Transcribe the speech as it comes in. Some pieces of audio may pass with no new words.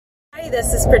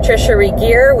This is Patricia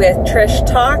Regier with Trish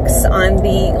Talks on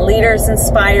the Leaders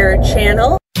Inspire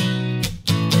channel.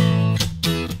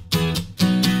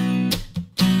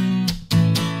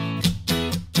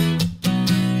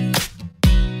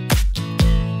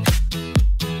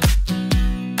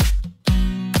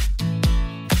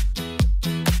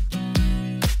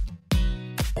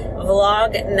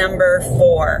 Vlog number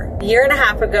 4. A year and a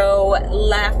half ago,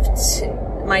 left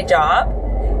my job,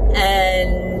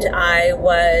 and I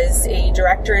was a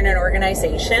director in an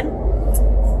organization.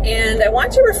 And I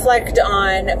want to reflect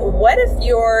on, what if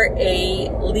you're a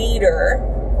leader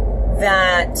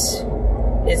that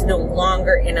is no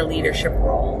longer in a leadership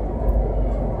role?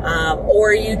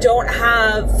 Or you don't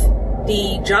have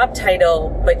the job title,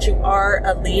 but you are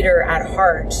a leader at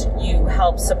heart. You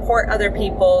help support other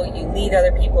people, you lead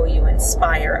other people, you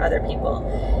inspire other people.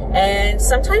 And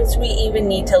sometimes we even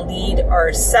need to lead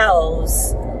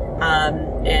ourselves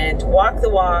and walk the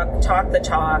walk, talk the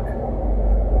talk,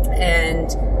 and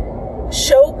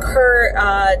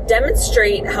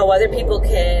demonstrate how other people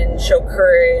can show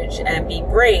courage and be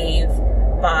brave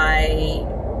by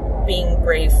being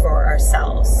brave for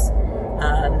ourselves.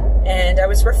 And I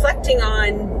was reflecting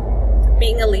on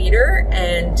being a leader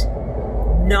and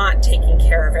not taking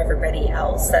care of everybody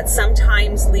else, that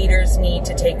sometimes leaders need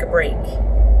to take a break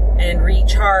and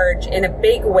recharge in a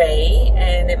big way,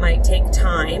 and it might take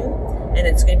time, and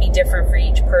it's going to be different for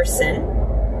each person.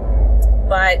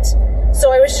 But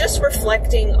so I was just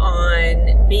reflecting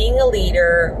on being a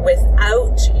leader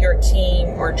without your team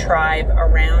or tribe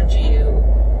around you.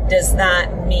 Does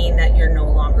that mean that you're no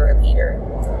longer a leader?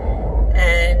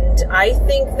 And I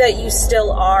think that you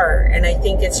still are, and I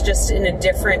think it's just in a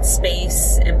different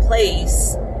space and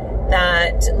place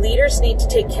that leaders need to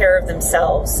take care of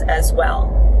themselves as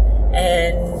well.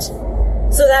 And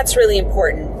so that's really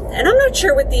important. And I'm not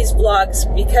sure with these vlogs,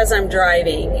 because I'm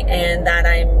driving and that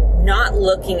I'm not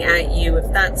looking at you,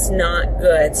 if that's not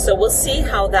good. So we'll see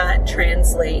how that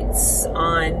translates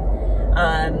on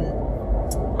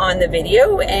the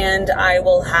video, and I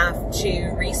will have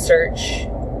to research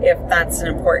if that's an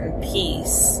important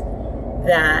piece.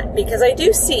 That, because I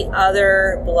do see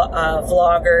other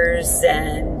vloggers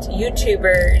and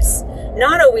YouTubers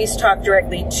not always talk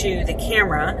directly to the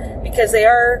camera, because they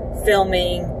are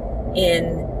filming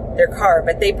in their car,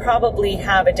 but they probably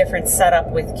have a different setup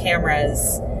with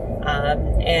cameras.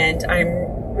 And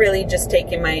I'm really just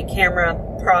taking my camera,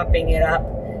 propping it up,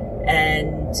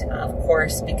 and of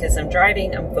course, because I'm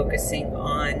driving, I'm focusing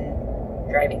on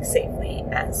driving safely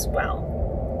as well.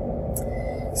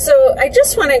 So I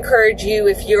just want to encourage you,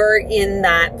 if you're in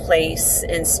that place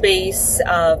and space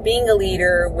of being a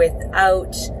leader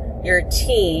without your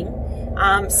team,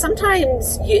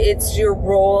 sometimes it's your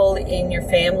role in your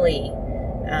family.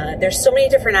 There's so many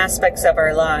different aspects of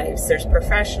our lives. There's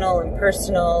professional and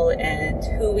personal, and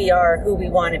who we are, who we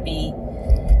want to be.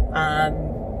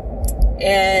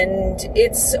 And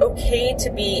it's okay to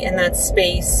be in that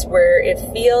space where it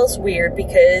feels weird,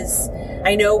 because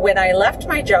I know when I left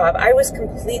my job, I was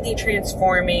completely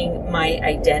transforming my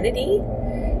identity.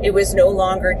 It was no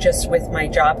longer just with my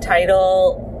job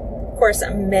title. Of course,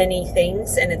 many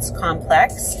things, and it's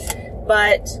complex,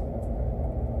 but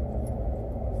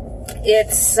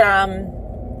it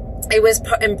was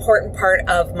important part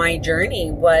of my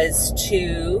journey was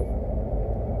to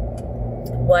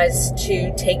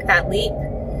take that leap.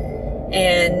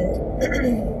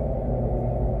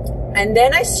 And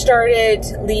then I started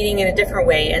leading in a different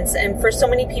way. And for so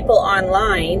many people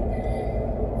online,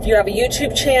 if you have a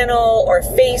YouTube channel or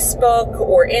Facebook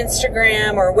or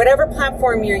Instagram or whatever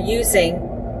platform you're using,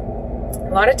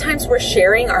 a lot of times we're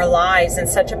sharing our lives in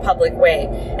such a public way.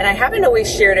 And I haven't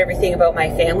always shared everything about my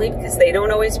family, because they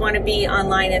don't always want to be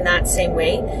online in that same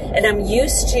way. And I'm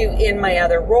used to, in my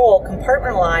other role,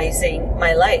 compartmentalizing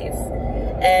my life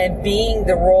and being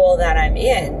the role that I'm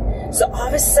in. So all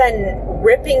of a sudden,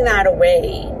 ripping that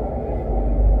away,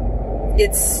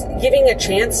 it's giving a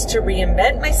chance to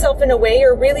reinvent myself in a way,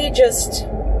 or really just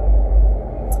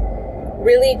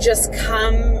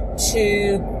come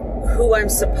to who I'm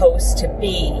supposed to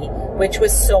be, which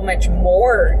was so much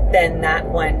more than that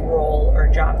one role or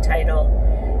job title.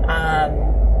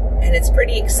 And it's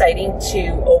pretty exciting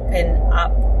to open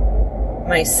up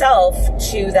myself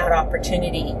to that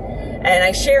opportunity. And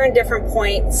I share in different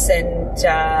points, and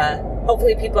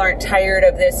hopefully people aren't tired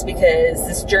of this, because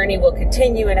this journey will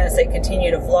continue, and as I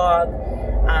continue to vlog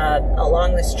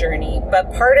along this journey.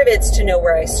 But part of it's to know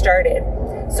where I started.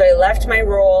 So I left my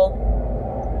role,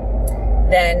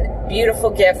 then beautiful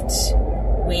gift.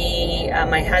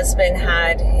 My husband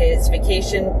had his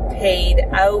vacation paid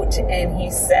out, and he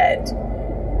said,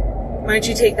 why don't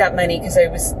you take that money? Because I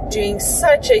was doing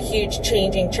such a huge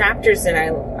changing chapters in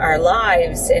our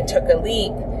lives and took a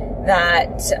leap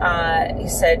that he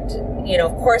said, you know,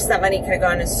 of course that money could have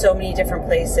gone to so many different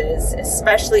places,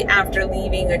 especially after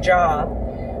leaving a job.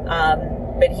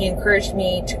 But he encouraged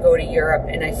me to go to Europe,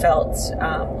 and I felt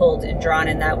pulled and drawn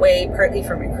in that way, partly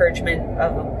from encouragement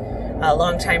of a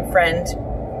longtime friend.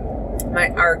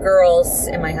 Our girls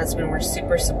and my husband were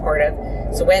super supportive.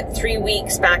 So went 3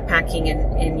 weeks backpacking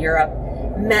in Europe,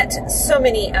 met so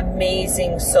many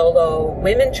amazing solo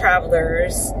women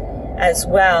travelers as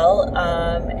well.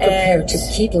 Prepare to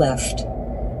keep left.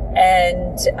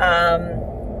 And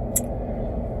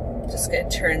just going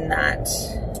to turn that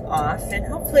off, and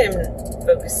hopefully I'm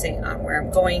focusing on where I'm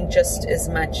going just as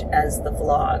much as the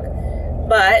vlog.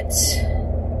 But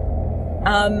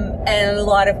and a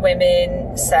lot of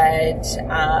women said,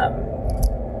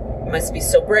 must be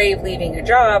so brave leaving a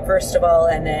job, first of all,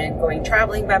 and then going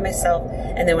traveling by myself.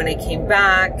 And then when I came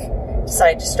back,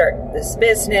 decided to start this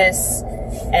business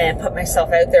and put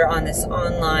myself out there on this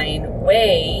online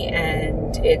way,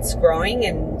 and it's growing,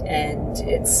 and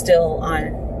it's still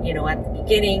on, you know, at the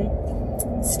beginning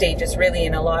stages really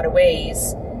in a lot of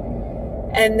ways.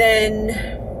 And then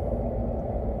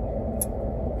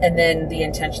the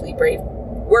Intentionally Brave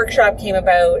workshop came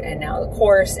about, and now the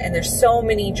course, and there's so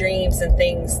many dreams and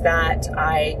things that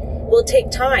I will take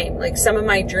time. Like, some of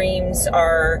my dreams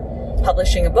are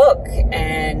publishing a book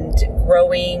and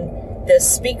growing the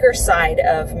speaker side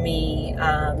of me,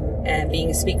 and being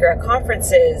a speaker at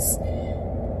conferences.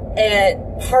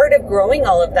 And part of growing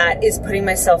all of that is putting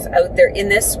myself out there in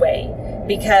this way,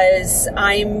 because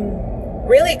I'm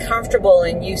really comfortable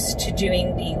and used to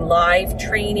doing the live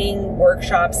training,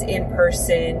 workshops, in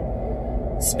person,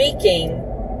 speaking.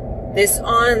 This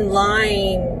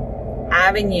online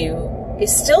avenue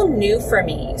is still new for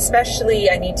me, especially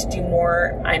I need to do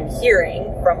more. I'm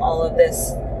hearing from all of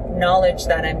this knowledge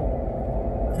that I'm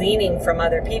gleaning from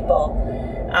other people,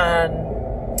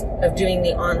 of doing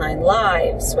the online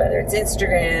lives, whether it's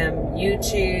Instagram,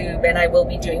 YouTube, and I will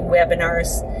be doing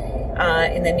webinars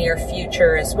in the near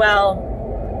future as well.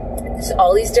 So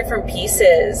all these different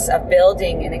pieces of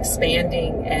building and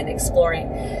expanding and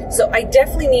exploring. So I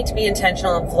definitely need to be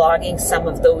intentional on vlogging some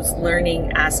of those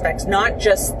learning aspects, not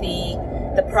just the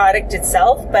product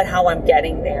itself, but how I'm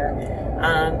getting there.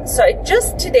 So I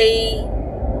just today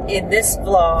in this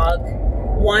vlog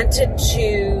wanted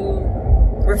to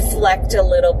reflect a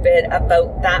little bit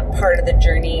about that part of the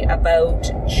journey,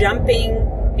 about jumping,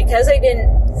 because I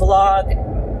didn't vlog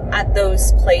at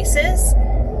those places,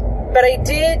 but I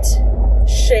did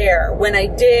share when I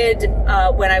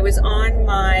was on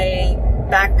my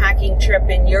backpacking trip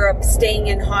in Europe, staying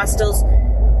in hostels,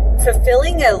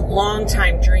 fulfilling a long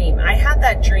time dream. I had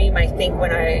that dream, I think,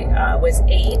 when I was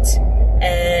 8,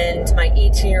 and my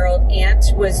 18-year-old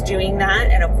aunt was doing that.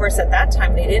 And of course, at that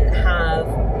time, they didn't have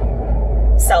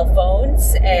cell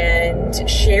phones and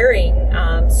sharing.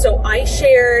 So I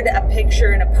shared a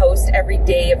picture and a post every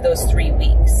day of those 3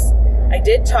 weeks. I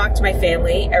did talk to my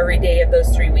family every day of those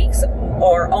 3 weeks,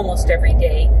 or almost every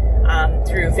day,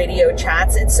 through video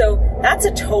chats. And so that's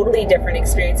a totally different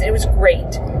experience. And it was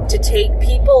great to take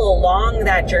people along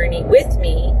that journey with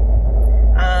me.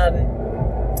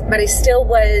 But I still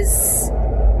was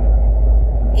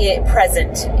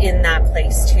present in that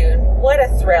place too. And what a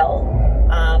thrill.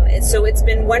 And so it's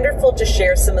been wonderful to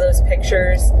share some of those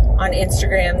pictures on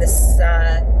Instagram this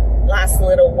last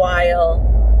little while,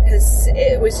 because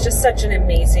it was just such an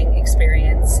amazing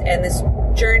experience. And this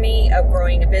journey of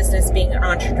growing a business, being an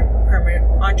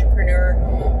entrepreneur,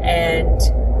 and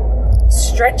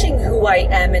stretching who I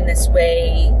am in this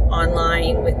way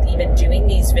online with even doing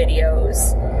these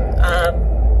videos.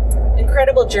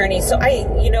 Incredible journey. So I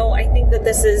think that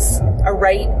this is a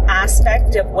right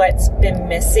aspect of what's been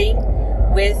missing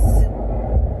with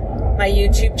my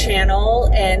YouTube channel,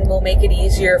 and will make it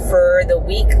easier for the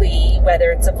weekly,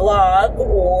 whether it's a vlog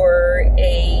or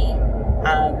a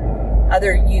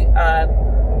other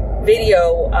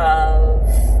video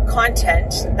of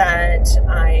content that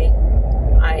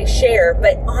I share.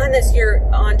 But on this your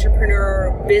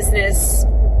entrepreneur business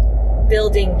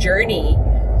building journey,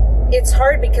 it's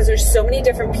hard because there's so many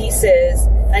different pieces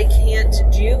I can't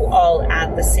do all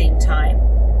at the same time.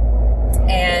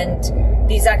 And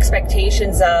these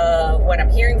expectations of what I'm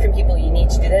hearing from people, you need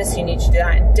to do this, you need to do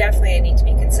that, and definitely I need to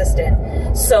be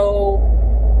consistent. So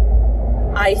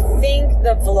I think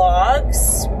the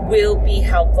vlogs will be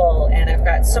helpful, and I've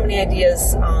got so many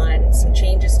ideas on some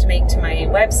changes to make to my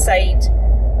website.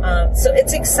 So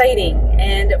it's exciting.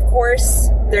 And of course,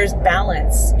 there's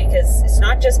balance, because it's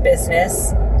not just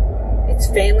business.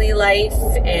 family life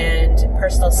and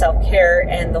personal self-care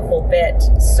and the whole bit.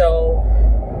 So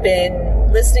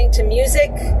been listening to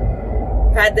music.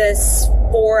 I've had this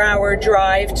 4-hour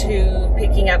drive to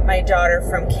picking up my daughter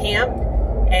from camp,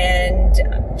 and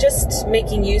just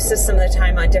making use of some of the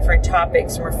time on different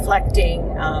topics and reflecting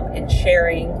and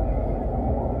sharing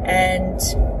and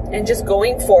just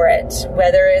going for it.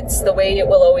 Whether it's the way it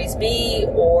will always be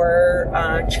or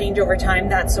change over time,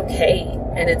 that's okay.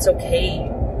 And it's okay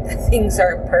that things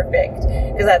aren't perfect,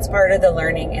 because that's part of the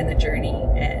learning and the journey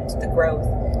and the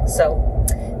growth. So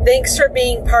thanks for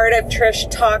being part of Trish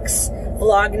Talks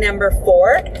vlog number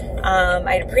 4.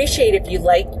 I'd appreciate if you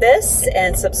liked this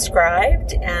and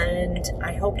subscribed, and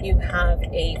I hope you have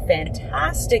a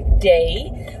fantastic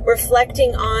day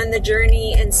reflecting on the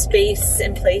journey and space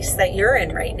and place that you're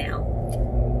in right now.